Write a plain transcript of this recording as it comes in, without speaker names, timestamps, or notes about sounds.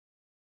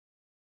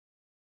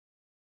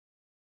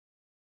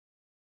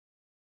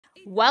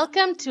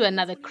Welcome to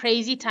another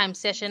crazy time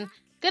session.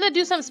 Gonna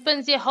do some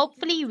spins here.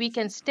 Hopefully we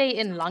can stay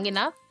in long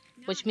enough,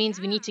 which means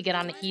we need to get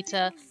on a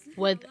heater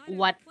with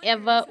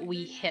whatever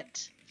we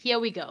hit. Here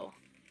we go.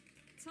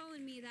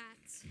 Telling me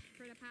that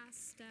for the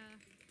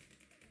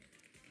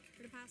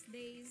past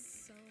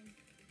days, so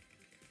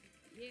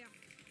yeah,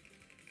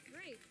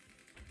 great.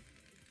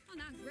 Well,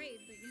 not great,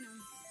 but you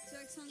know.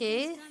 So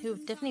Okay,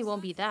 it definitely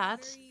won't be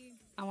that.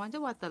 I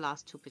wonder what the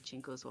last two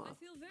pachinkos were.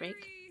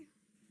 Break.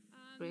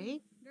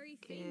 Break? Very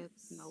Get,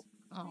 nope.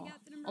 Oh,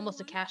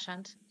 almost a cash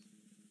hunt.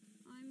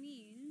 I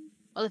mean,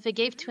 Well, if it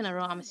gave two in a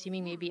row, I'm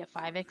assuming maybe a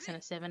 5x and a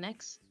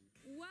 7x.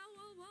 well,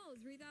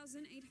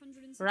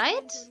 3,800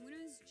 Right?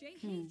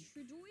 winners.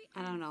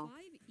 I don't know.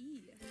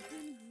 5E.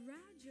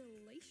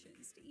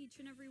 Congratulations to each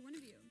and every one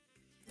of you.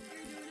 You're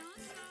doing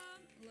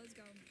awesome. Let's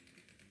go.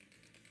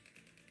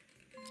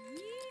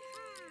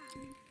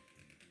 Yeehaw!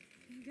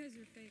 You guys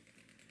are fake.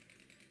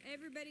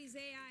 Everybody's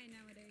AI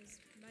nowadays,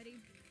 buddy.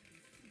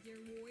 Dear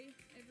boy,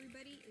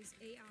 everybody is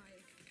AI.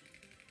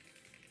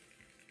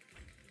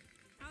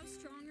 How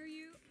strong are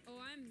you? Oh,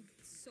 I'm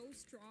so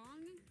strong.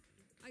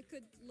 I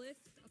could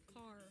lift a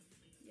car.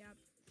 Yep.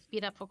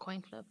 Speed up for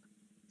coin flip.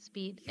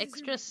 Speed.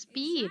 Extra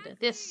speed.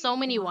 There's so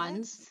many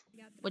ones,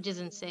 which is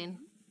insane.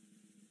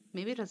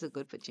 Maybe that's a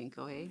good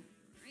pachinko, hey?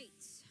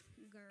 Great.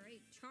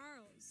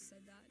 Charles said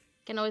that.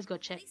 Can always go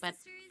check, but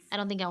I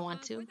don't think I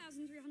want to.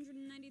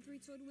 4,393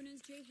 total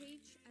winners.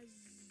 JH as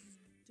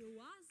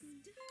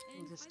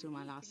I'll just do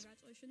my last.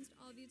 Congratulations to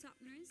all of you top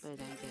winners. But I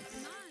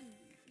guess. None.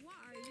 What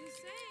are you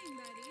saying,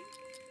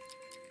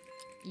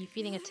 buddy? You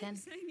feeling a 10?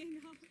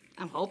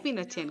 I'm hoping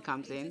a 10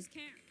 comes I in. just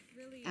can't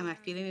really, Am I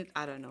feeling it?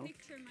 I don't know.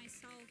 picture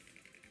myself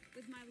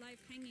with my life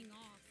hanging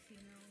off, you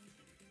know.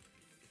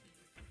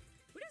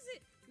 What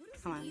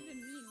does Come it on. even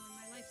mean when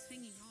my life's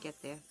hanging off?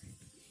 Get there.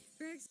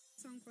 Very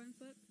song coin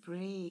flip.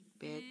 Break,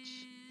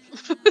 bitch.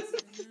 And that's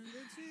the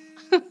number two.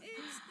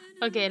 It's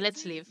the Okay, number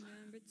let's two. leave.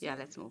 Number two. Yeah,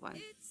 let's move on.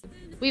 It's the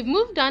number We've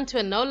moved on to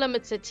a no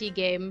limit city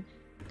game,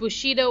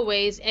 Bushido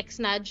Ways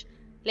xNudge.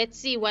 Let's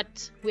see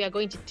what we are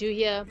going to do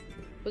here.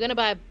 We're gonna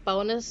buy a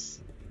bonus,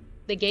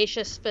 the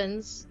geisha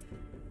spins,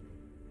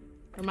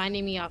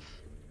 reminding me of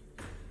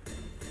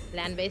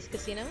land-based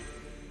casino.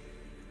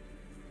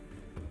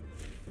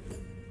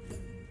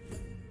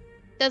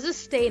 Does this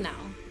stay now?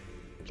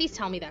 Please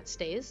tell me that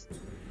stays.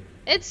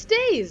 It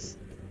stays.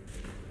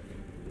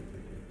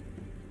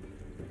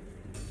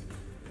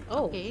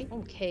 Oh, Okay.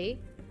 okay.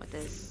 What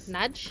is?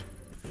 Nudge.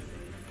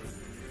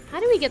 How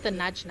do we get the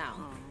nudge now?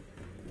 Oh.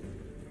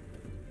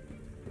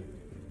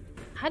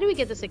 How do we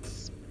get this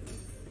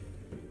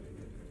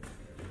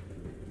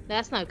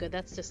That's not good,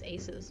 that's just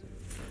aces.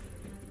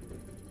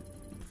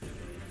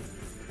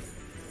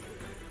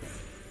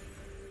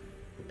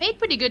 Paid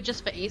pretty good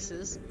just for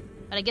aces,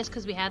 but I guess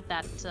because we had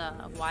that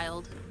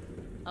wild.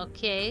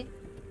 Okay.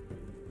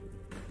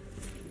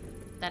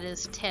 That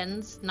is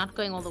tens, not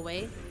going all the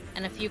way,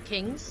 and a few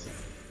kings.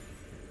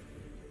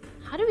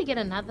 How do we get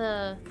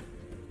another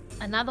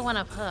one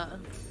of her?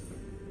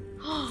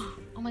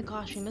 Oh my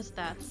gosh, we missed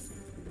that.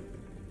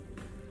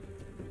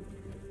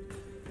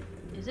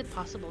 Is it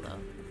possible though?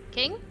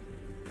 King?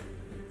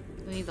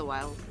 We need the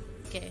wild.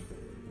 Okay.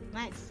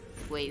 Nice.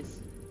 Ways.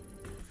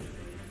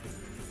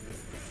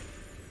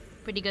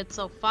 Pretty good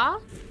so far.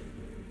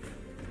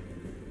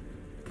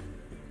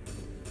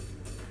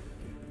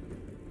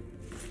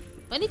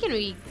 When can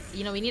we,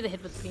 we need a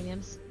hit with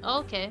premiums. Oh,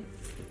 okay.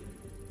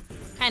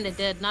 Kinda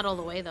did, not all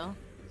the way though.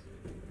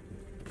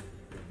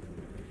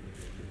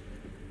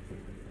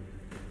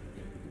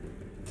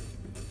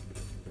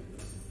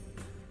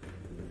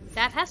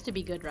 That has to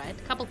be good, right?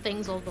 Couple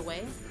things all the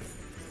way.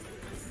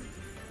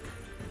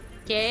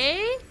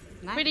 Okay.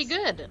 Nice. Pretty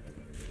good.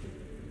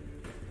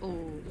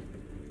 Oh,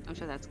 I'm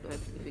sure that's good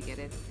if we get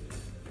it.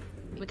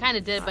 We kind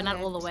of did, but not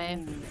all the way.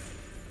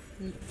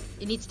 Mm.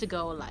 It needs to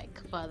go, like,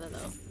 further,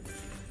 though.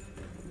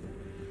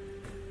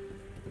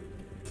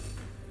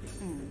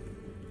 Mm.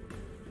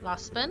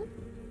 Last spin.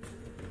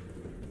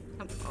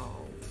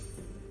 Oh.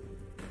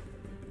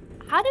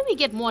 How do we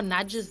get more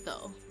nudges,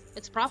 though?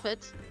 It's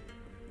profit.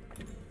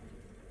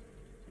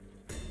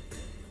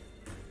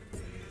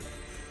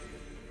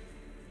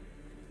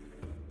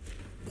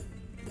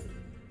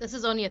 This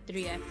is only a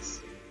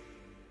 3x.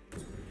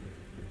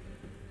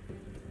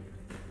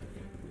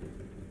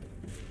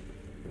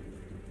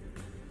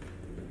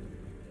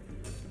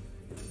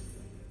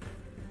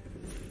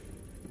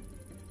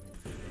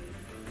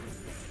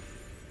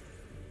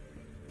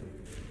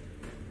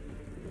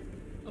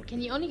 Or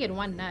can you only get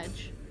one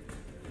nudge?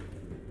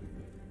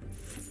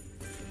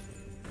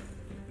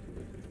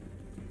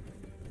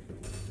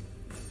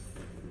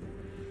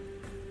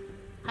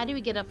 How do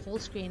we get a full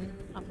screen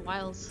of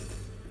wilds?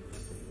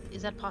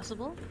 Is that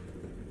possible?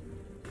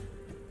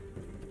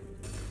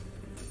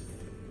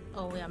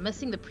 Oh, we are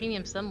missing the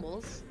premium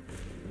symbols.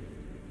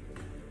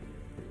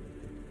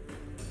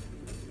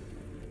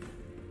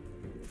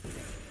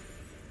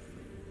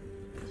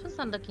 This one's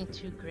not looking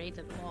too great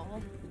at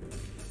all.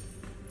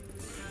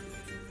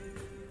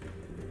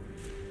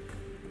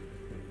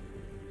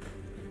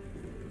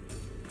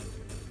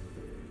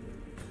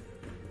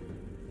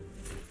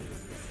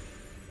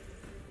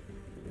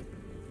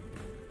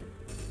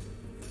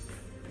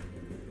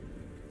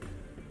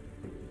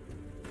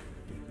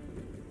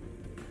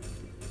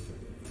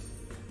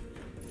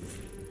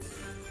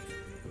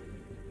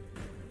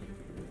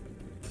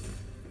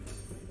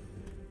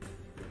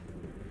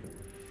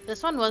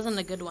 This one wasn't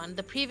a good one.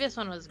 The previous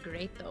one was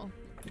great though.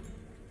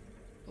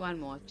 One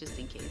more, just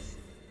in case.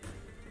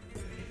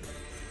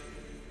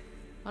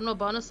 One more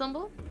bonus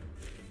symbol.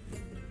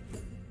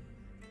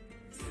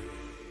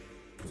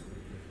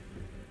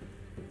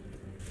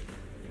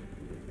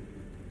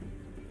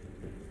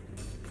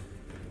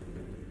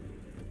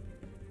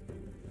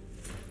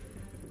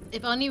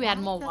 If only we had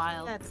more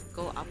wild. I Let's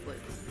go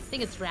upwards.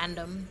 think it's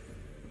random.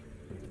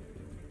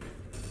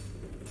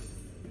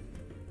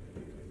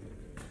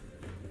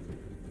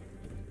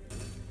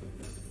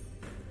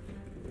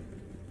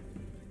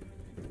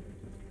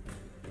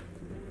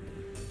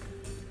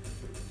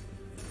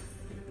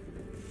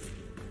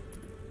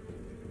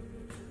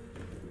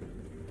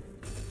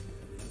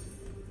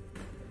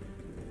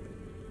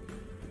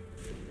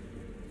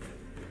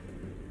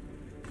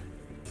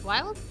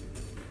 Wild?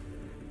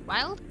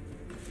 Wild?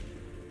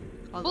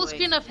 All Full the way.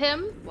 screen of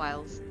him.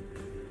 Wilds.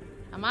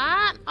 Come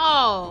on.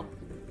 Oh.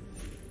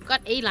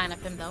 Got a line of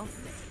him though.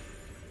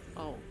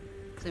 Oh.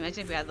 So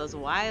imagine if we had those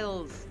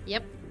wilds.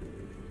 Yep.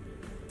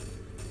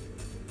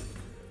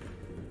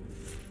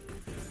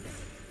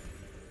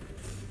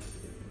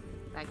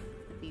 Like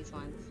these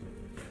ones.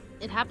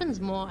 It happens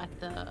more at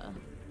the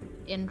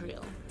end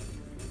reel.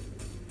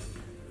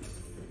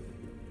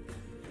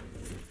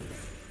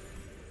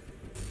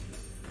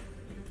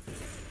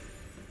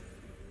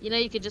 You know,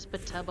 you could just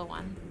put turbo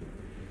on.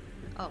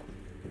 Oh.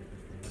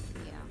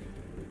 Yeah.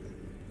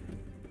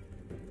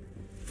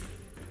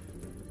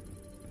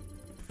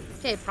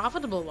 Okay,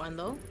 profitable one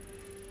though.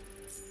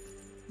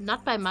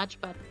 Not by much,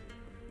 but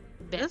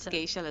better. This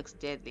geisha looks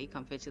deadly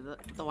compared to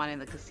the one in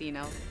the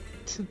casino.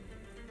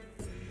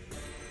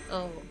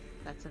 Oh,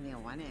 That's only a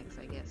 1x,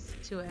 I guess.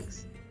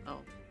 2x. Oh.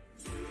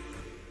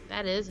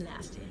 That is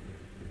nasty.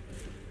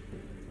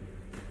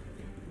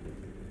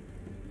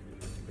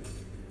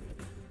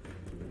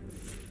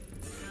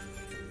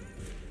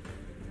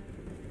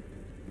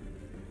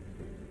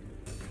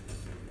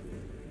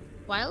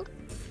 Wild?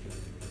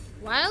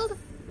 Wild?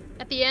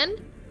 At the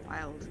end?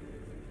 Wild.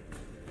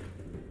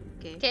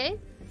 Okay. Okay.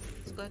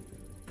 It's good.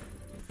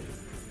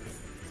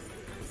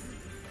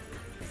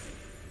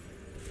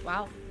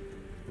 Wow.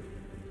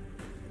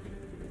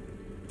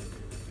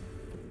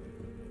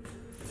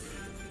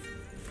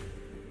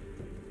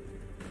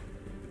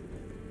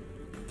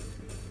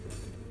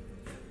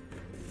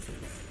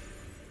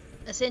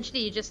 Essentially,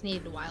 you just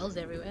need wilds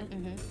everywhere.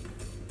 Mm-hmm.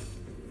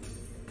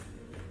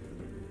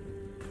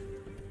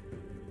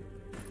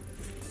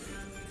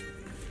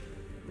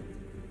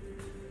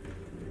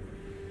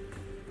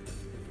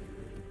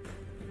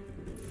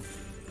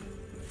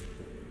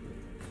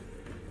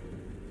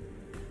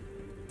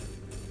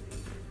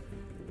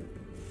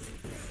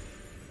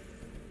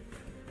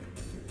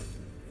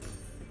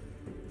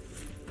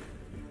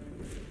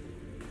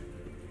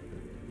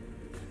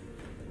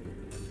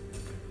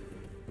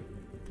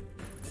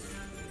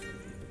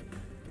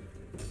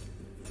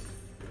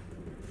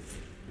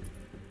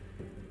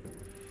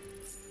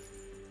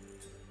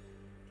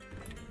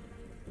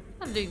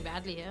 I'm doing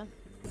badly here.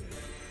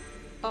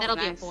 Oh, That'll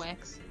nice. be a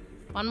 4x.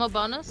 One more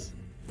bonus.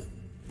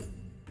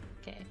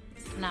 Okay.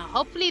 Now,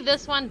 hopefully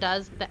this one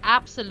does the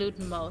absolute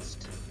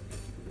most.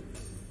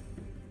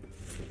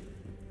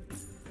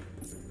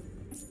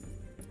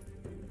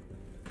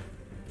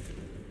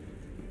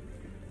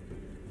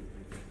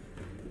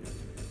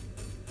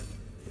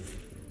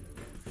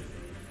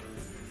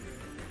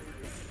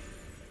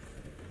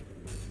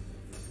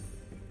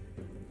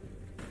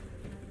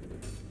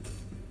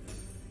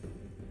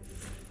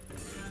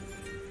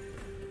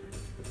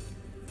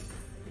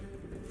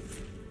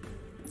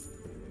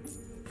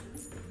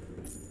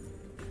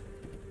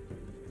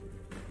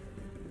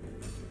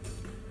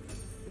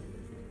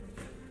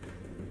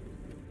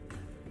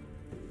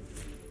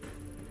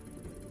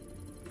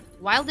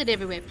 Wild it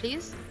everywhere,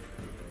 please.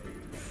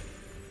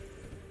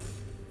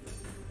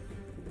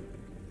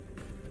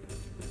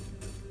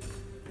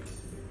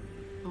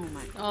 Oh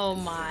my god. Oh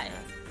my.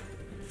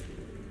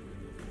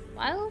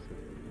 Wild?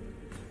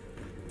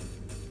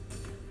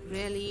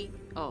 Really?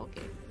 Oh,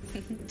 okay.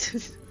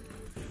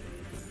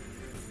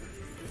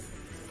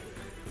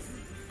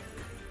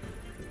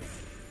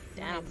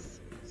 Damn.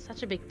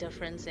 Such a big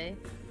difference, eh?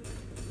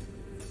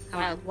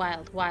 Come Wild, on.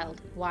 wild,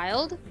 wild,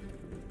 wild.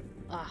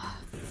 Ah.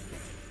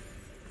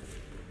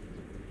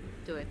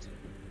 Do it.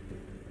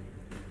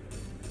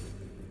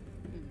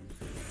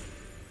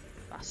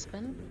 Fast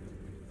spin.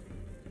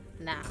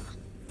 Nah.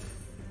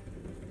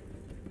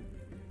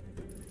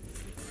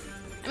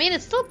 I mean,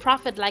 it's still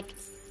profit, like,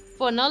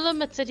 for a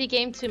no-limit city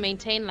game to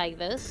maintain like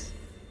this.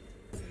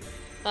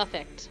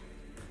 Perfect.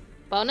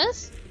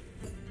 Bonus?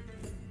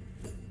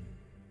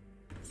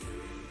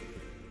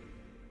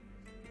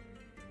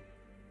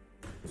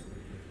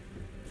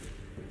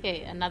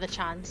 Okay, another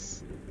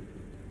chance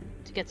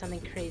to get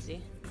something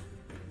crazy.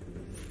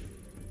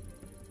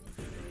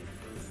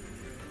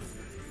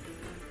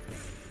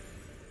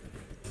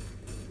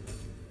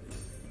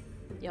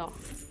 Yo.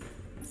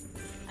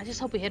 I just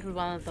hope we hit with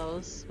one of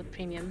those with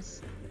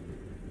premiums.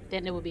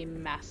 Then it would be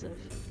massive.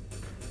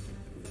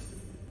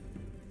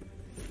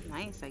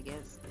 nice, I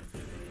guess.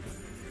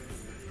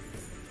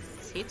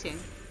 It's hitting.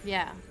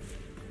 Yeah.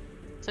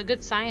 It's a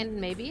good sign,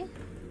 maybe.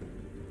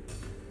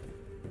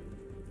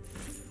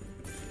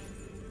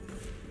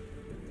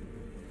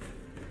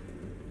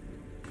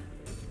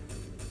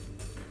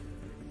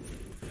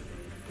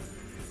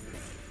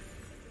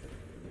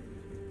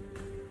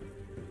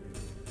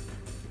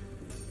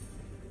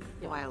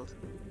 Wild.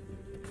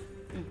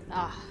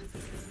 Ah.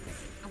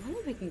 I wonder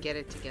if we can get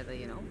it together,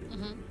 you know?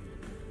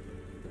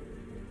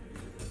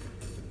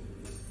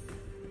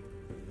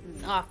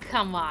 Oh,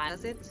 come on.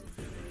 Does it?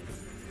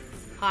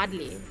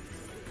 Hardly.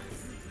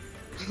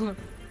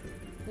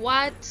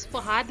 What?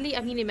 For hardly?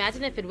 I mean,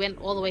 imagine if it went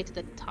all the way to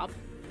the top.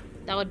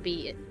 That would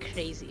be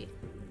crazy,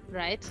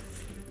 right?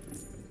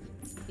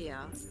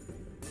 Yeah.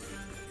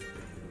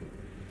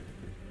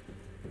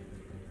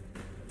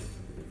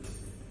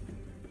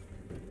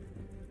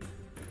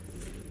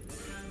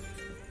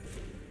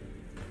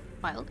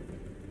 Wild.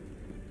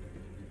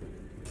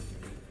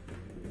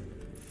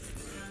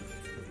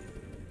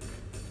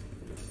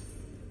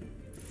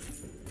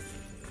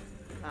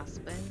 Last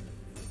spin.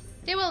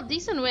 Okay, well,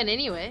 decent win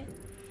anyway.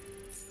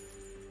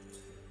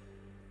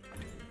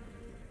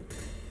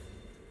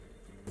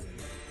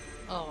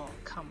 Oh,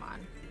 come on.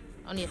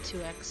 Only a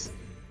 2x,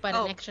 but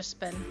Oh. an extra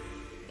spin.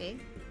 Okay.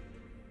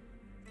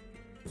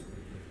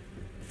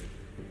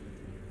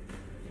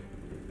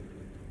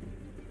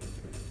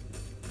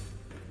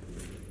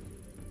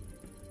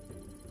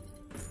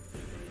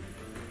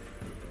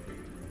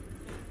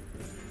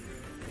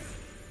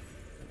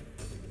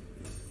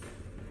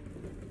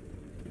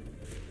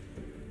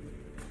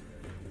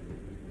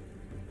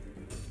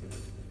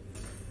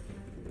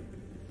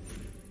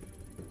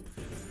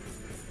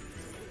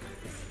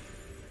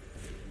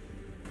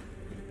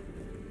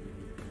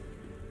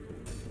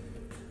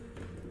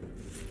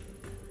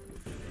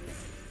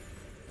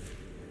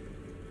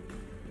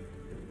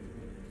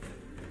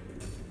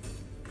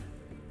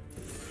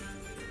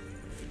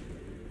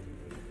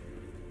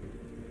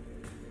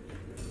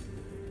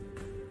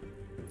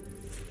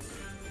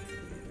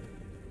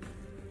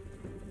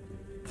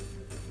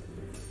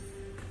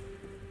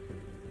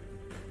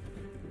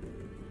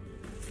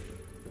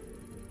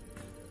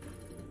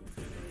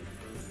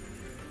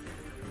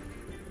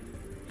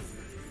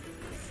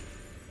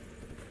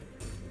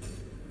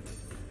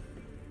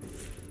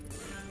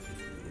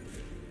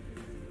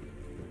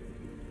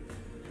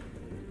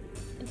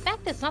 In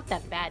fact, it's not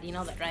that bad, you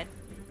know that, right?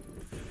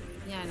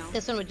 Yeah, I know.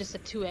 This one was just a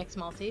 2x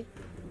multi.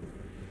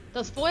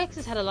 Those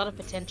 4x's had a lot of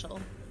potential.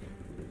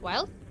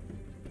 Wild?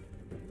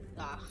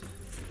 Ah.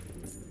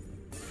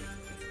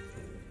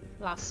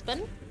 Last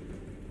spin.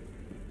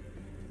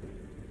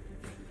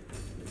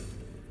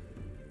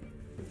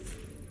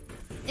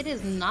 It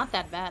is not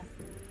that bad.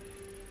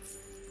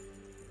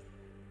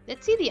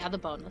 Let's see the other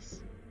bonus.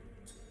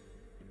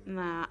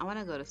 Nah, I want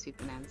to go to Sweet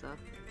Bonanza.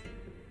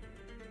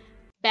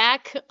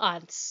 Back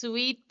on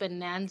Sweet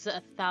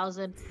Bonanza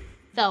 1000,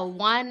 the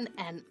one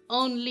and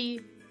only.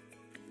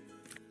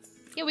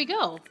 Here we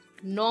go.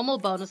 Normal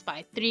bonus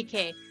buy,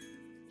 3k.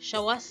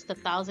 Show us the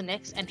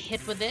 1000x and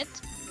hit with it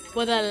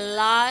with a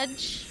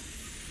large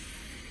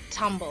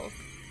tumble.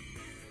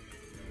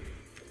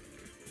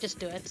 Just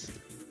do it.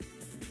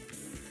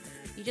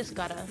 You just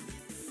gotta.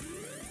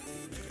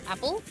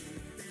 Apple?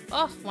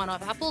 Oh, one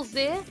of apples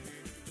there.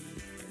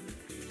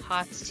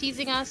 Hearts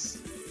teasing us.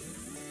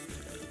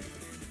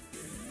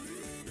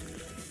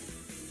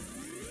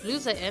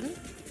 Loser in.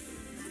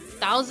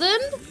 1000?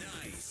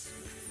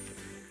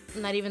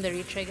 Not even the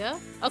retrigger.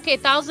 Okay,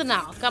 1000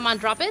 now. Come on,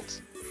 drop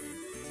it.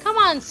 Come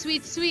on,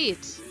 sweet,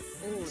 sweet.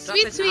 Ooh,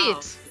 Sweet,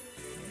 sweet.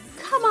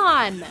 Come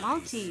on.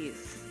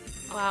 Maltese.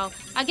 Wow.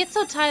 I get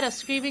so tired of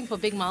screaming for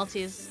big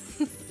multis.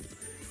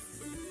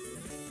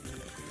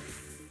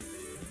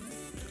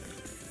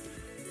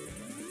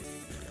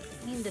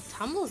 I mean, the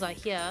tumbles are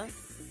here.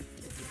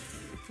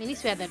 At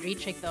least we had that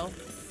retrig though.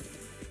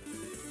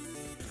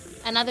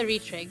 Another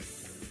retrig.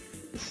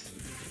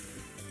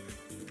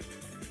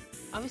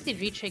 Obviously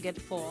retriggered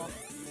for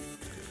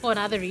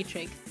another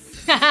retrig.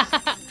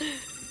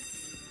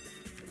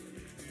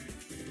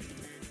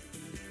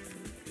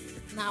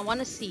 Now I want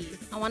to see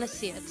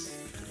it.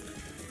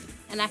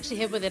 And actually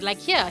hit with it. Like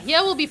here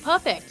will be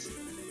perfect.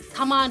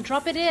 Come on,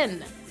 drop it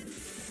in.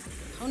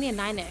 Only a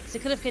 9x.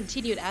 It could have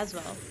continued as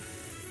well.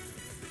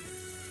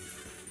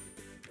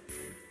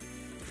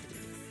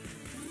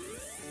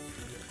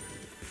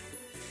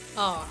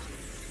 Oh.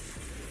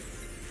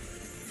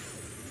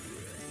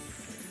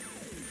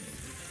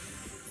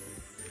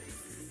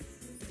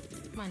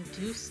 Come on,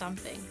 do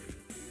something.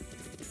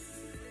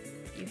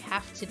 You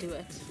have to do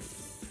it.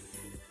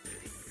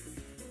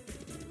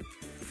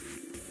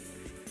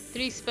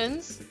 3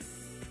 spins.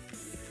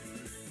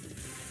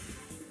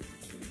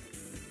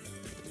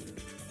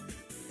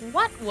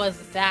 What was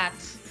that?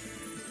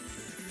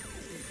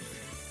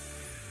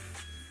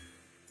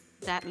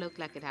 That looked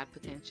like it had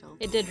potential.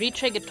 It did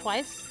retrigger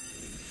twice.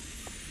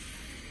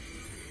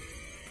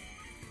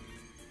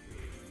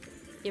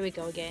 Here we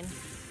go again.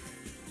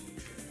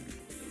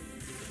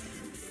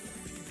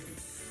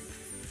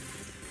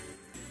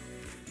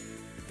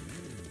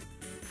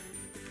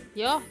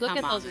 Yo, look Come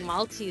at those on.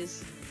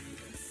 multis.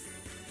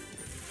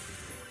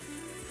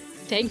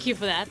 Thank you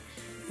for that.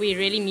 We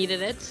really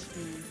needed it.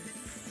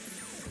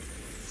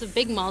 It's a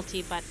big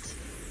multi, but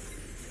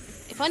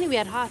if only we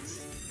had hearts.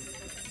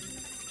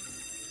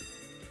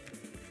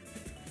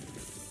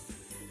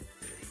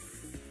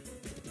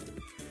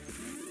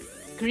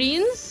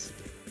 Greens?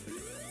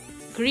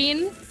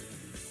 Green?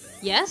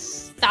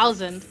 Yes?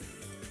 1,000.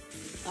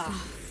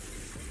 Ah,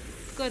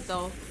 Good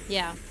though.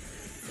 yeah.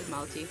 Good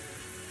multi.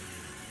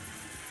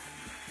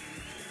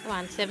 Come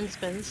on, 7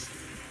 spins.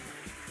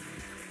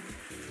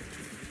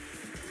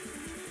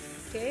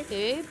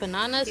 Okay,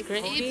 bananas, Keep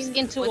grapes, going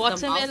into with the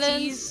watermelons.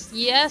 multis.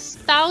 Yes,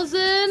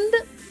 1,000.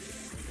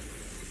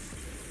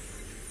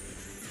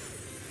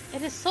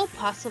 It is so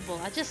possible.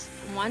 I just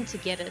want to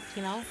get it,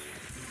 you know?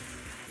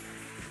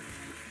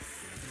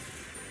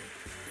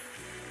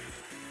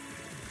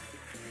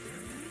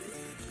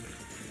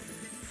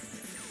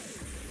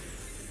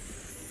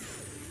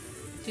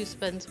 Two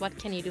spins. What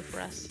can you do for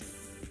us?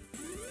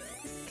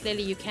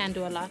 Clearly you can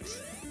do a lot.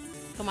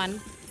 Come on.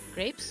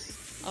 Grapes?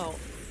 Oh.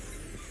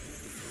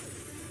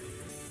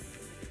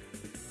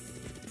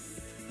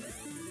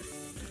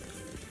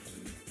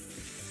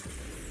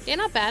 Okay,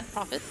 not bad.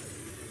 Profit.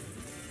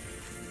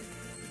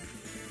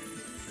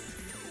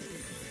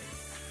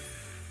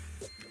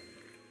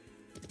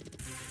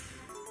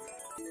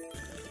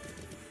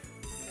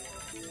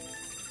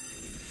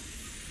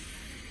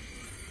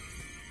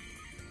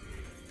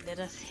 Let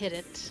us hit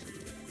it.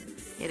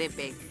 Hit it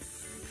big.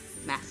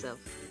 Massive.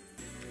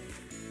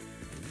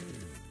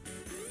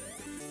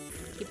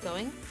 Keep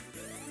going.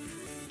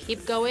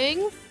 Keep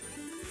going.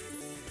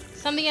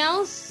 Something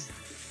else?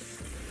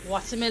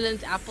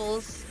 Watermelons,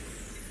 apples.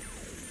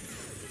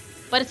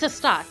 But it's a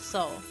start,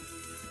 so.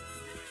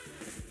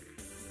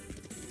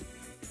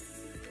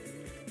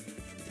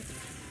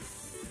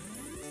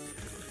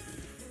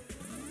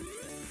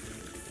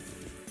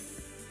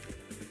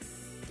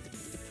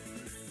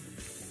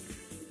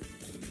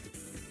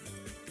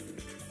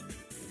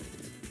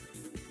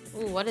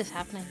 Ooh, what is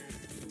happening?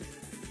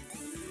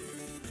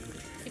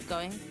 Keep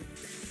going.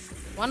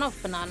 One of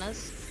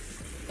bananas.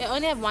 We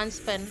only have one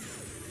spin.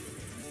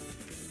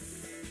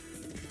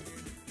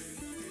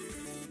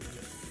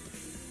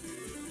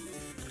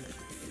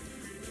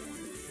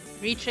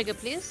 Retrigger,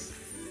 please.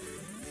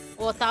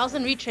 Or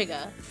 1,000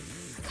 retrigger.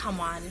 Come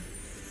on.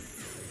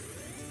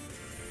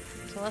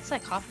 So that's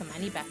like half the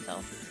money back though.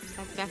 It's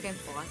like back and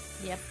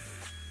forth. Yep.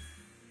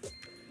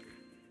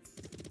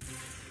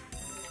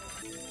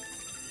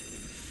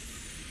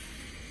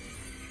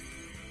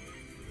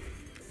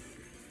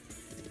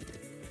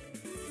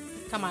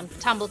 Come on,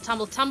 tumble,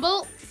 tumble,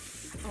 tumble.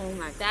 Oh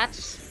my That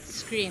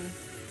screen.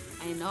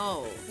 I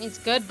know. It's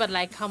good, but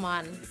like, come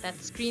on.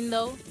 That screen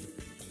though.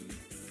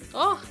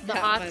 Oh, the Yeah,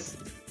 hearts.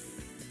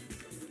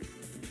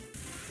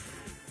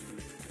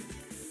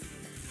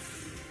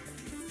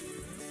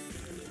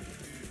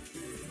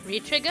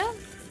 Retrigger?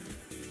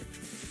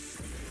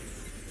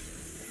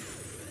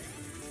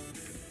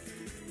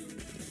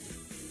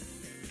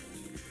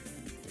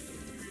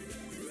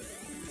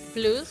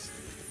 Blues?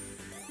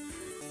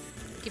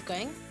 Keep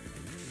going.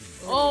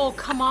 Oh,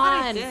 come I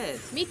thought I on. did.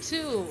 Me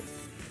too.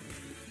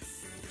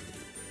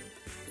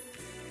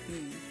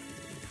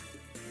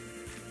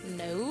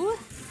 No.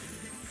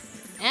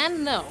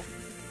 And no.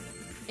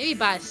 Maybe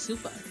buy a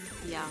super.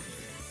 Yeah.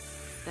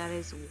 That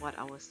is what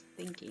I was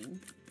thinking.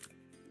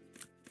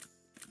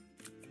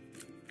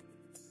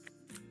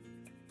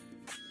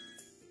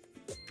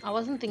 I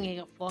wasn't thinking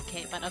of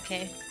 4K, but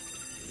okay.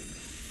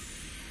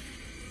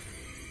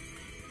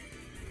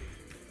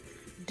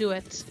 Do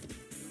it.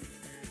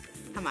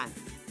 Come on.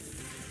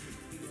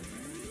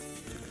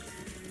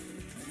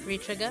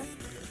 Retrigger.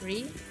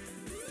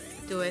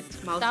 Do it.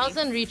 Multi.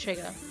 1,000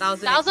 retrigger.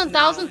 1,000. 1,000,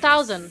 1,000,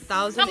 1,000.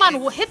 1,000. Come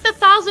on, hit the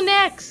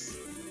 1,000x.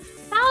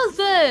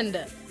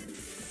 1,000.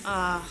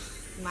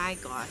 My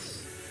gosh.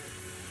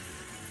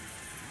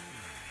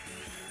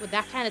 With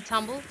that kind of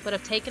tumble, would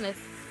have taken it.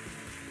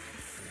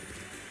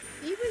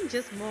 Even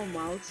just more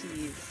multis.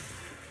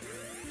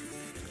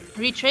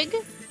 Retrig?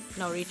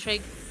 No,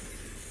 retrig.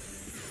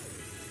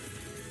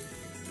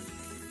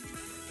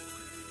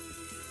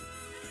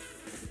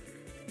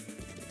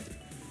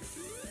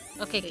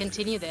 Okay,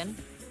 continue then.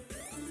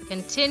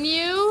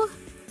 Continue.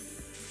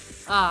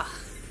 Ah,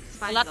 It's a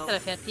fine lot though. could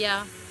have hit,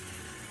 yeah.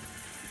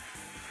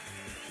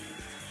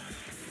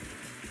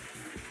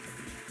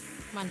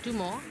 Come on, do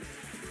more.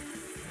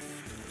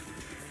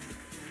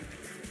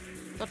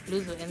 What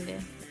blues were in there?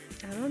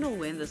 I don't know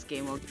when this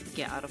game will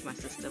get out of my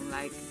system.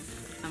 Like,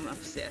 I'm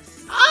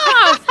obsessed.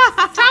 Ah!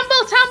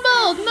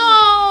 Tumble!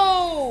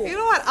 No! You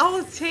know what? I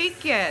will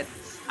take it.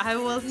 I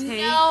will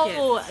take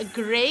No! it.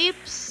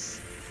 Grapes?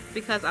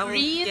 Because I will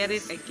Greens? get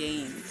it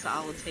again. So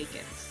I will take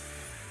it.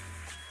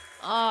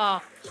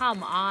 Oh,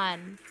 come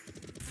on.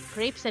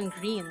 Grapes and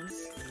greens.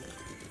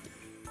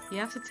 You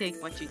have to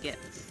take what you get.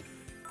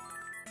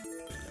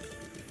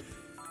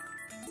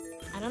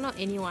 I don't know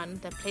anyone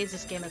that plays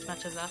this game as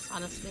much as us,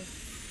 honestly.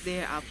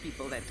 There are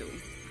people that do.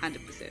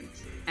 100%.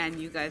 And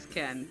you guys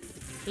can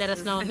Let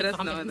us know in the let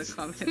us know in the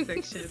comments. comment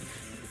section.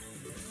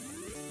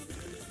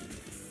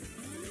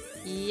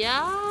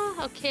 Yeah,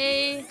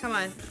 okay. Come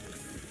on.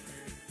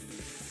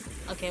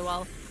 Okay,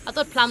 well, I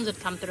thought plums would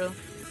come through.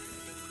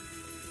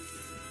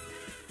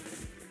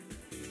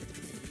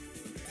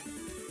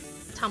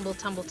 Tumble,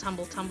 tumble,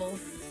 tumble, tumble.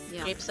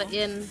 Yeah. Grapes are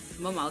in.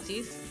 More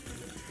multis.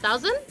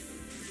 1,000?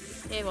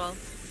 Okay, well.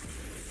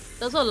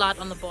 Those are a lot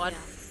on the board. Yeah.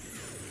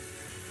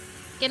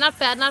 Okay, not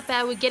bad, not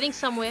bad. We're getting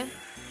somewhere.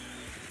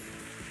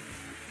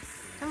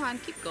 Come on,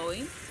 keep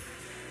going.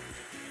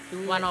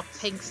 Do One it.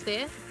 off pinks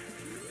there.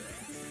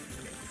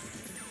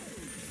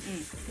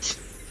 Mm.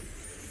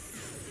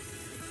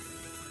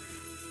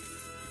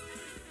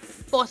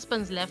 4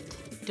 spins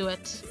left. Do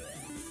it.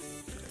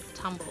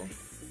 Tumble.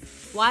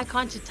 Why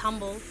can't you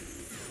tumble?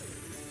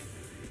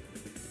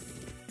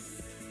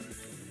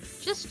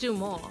 Just do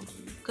more.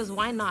 Because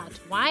why not?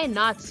 Why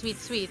not, sweet,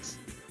 sweet?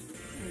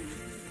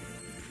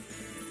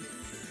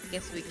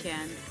 Guess we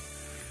can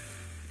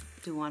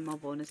do one more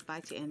bonus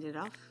buy to end it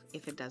off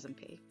if it doesn't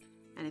pay.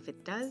 And if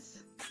it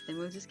does, then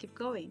we'll just keep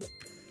going.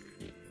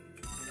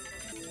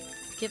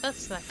 Give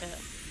us like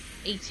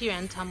a 80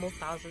 rand tumble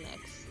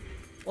 1000x.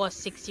 Or a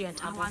 60 rand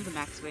I tumble. want the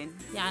max win.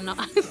 Yeah, I know.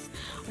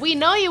 We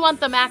know you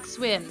want the max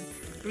win.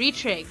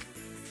 Retrig.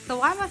 So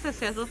why must I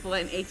settle for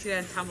an 80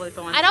 rand tumble if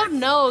I want I the don't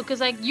max? know, because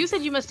like you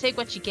said you must take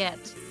what you get.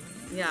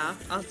 Yeah,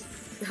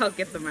 I'll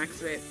get the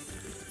max win.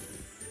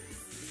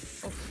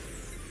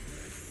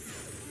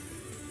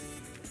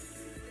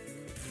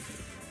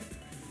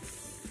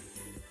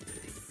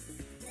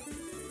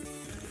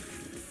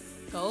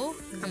 Go.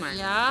 Come on.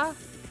 Yeah.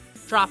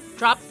 Drop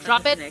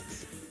it.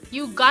 Next.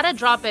 You gotta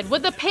drop it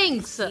with the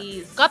pinks.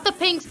 Please. Got the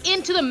pinks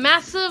into the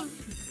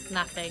massive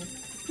nothing.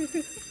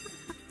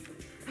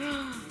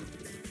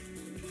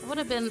 That would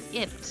have been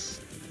it.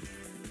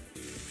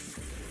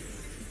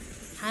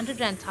 100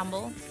 rand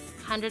tumble,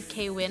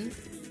 100k win.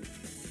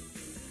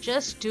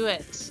 Just do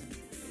it.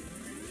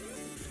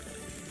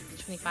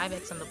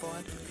 25x on the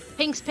board.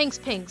 Pinks, pinks,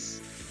 pinks.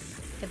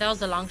 Okay, that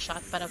was a long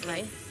shot, but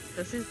okay.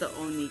 This is the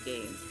only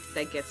game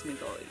that gets me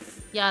going.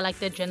 Yeah, like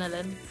the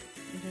adrenaline.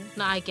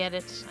 No, I get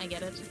it. I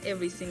get it.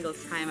 Every single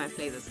time I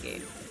play this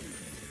game.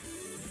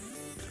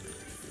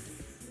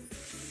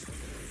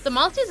 The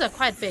multis are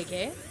quite big,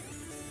 eh?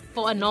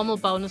 For a normal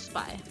bonus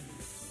buy.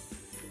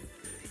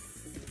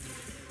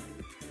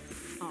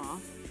 Aw.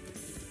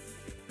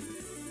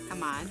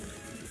 Come on.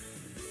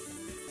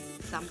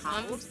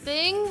 Somehow.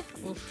 Something.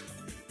 Oof.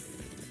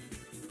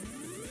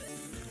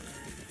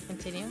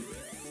 Continue.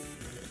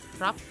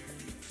 Drop.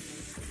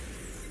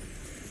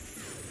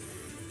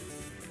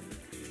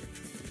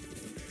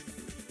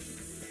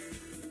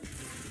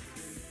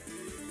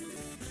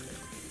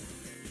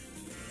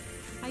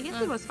 I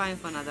guess it was fine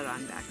for another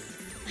run back.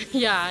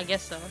 Yeah, I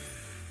guess so.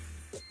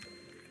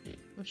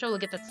 I'm sure we'll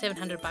get that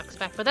 700 bucks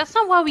back, but that's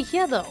not why we're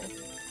here though.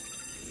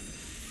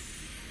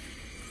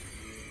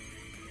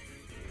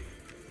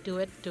 Do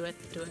it, do it,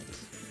 do it.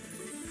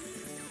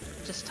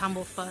 Just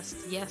tumble first,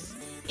 yes.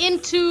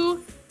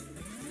 Into...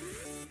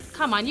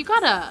 Come on, you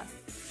gotta...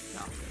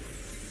 No.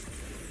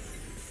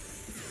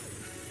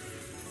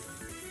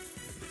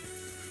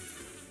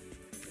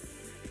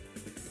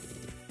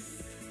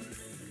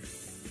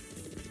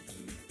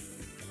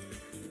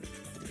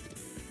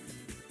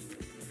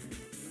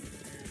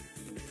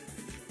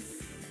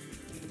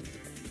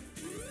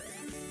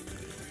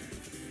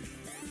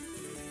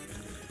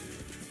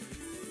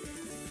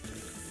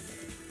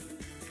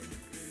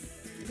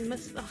 We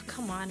missed... Oh,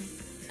 come on.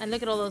 And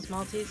look at all those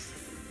multis.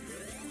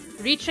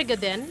 Re-trigger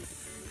then.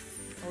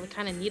 Oh, we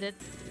kind of need it.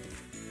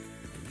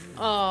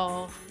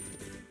 Oh.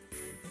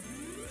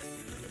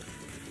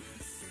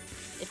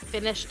 It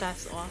finished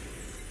us off.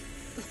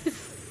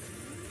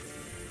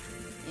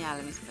 Yeah,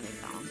 let me spin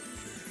it down.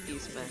 Few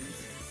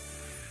spins.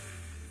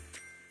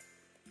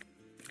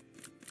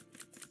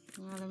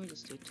 Well, let me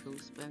just do 2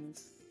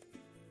 spins.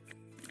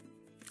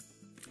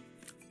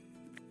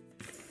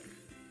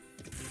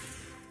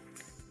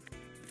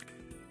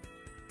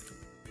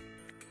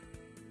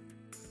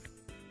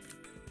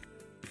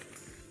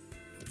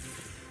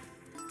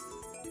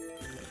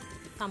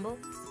 Tumble.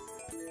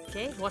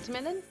 Okay,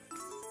 watermelon.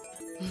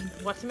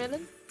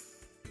 Watermelon.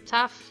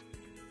 Tough.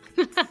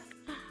 Last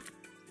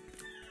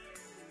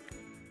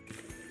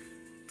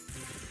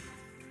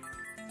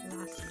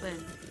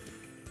spin.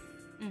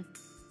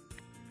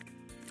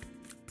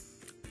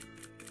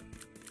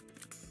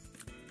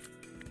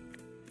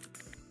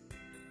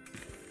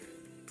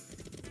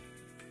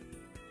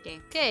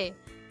 Okay.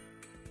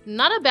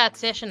 Not a bad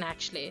session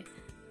actually.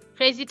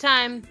 Crazy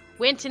time.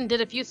 Went and did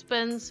a few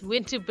spins.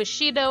 Went to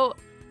Bushido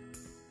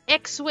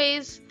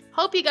Ways.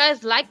 Hope you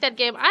guys like that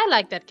game. I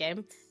like that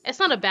game. It's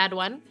not a bad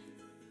one.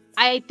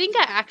 I think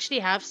I actually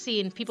have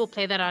seen people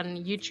play that on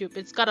YouTube.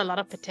 It's got a lot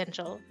of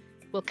potential.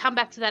 We'll come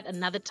back to that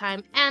another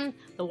time. And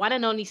the one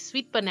and only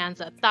Sweet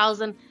Bonanza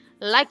 1000.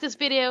 Like this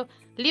video,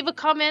 Leave a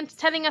comment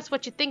telling us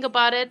what you think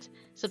about it.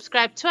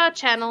 Subscribe to our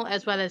channel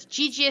as well as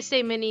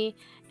GGSA Mini,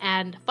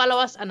 and follow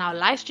us on our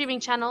live streaming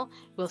channel.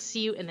 We'll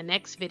see you in the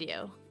next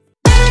video.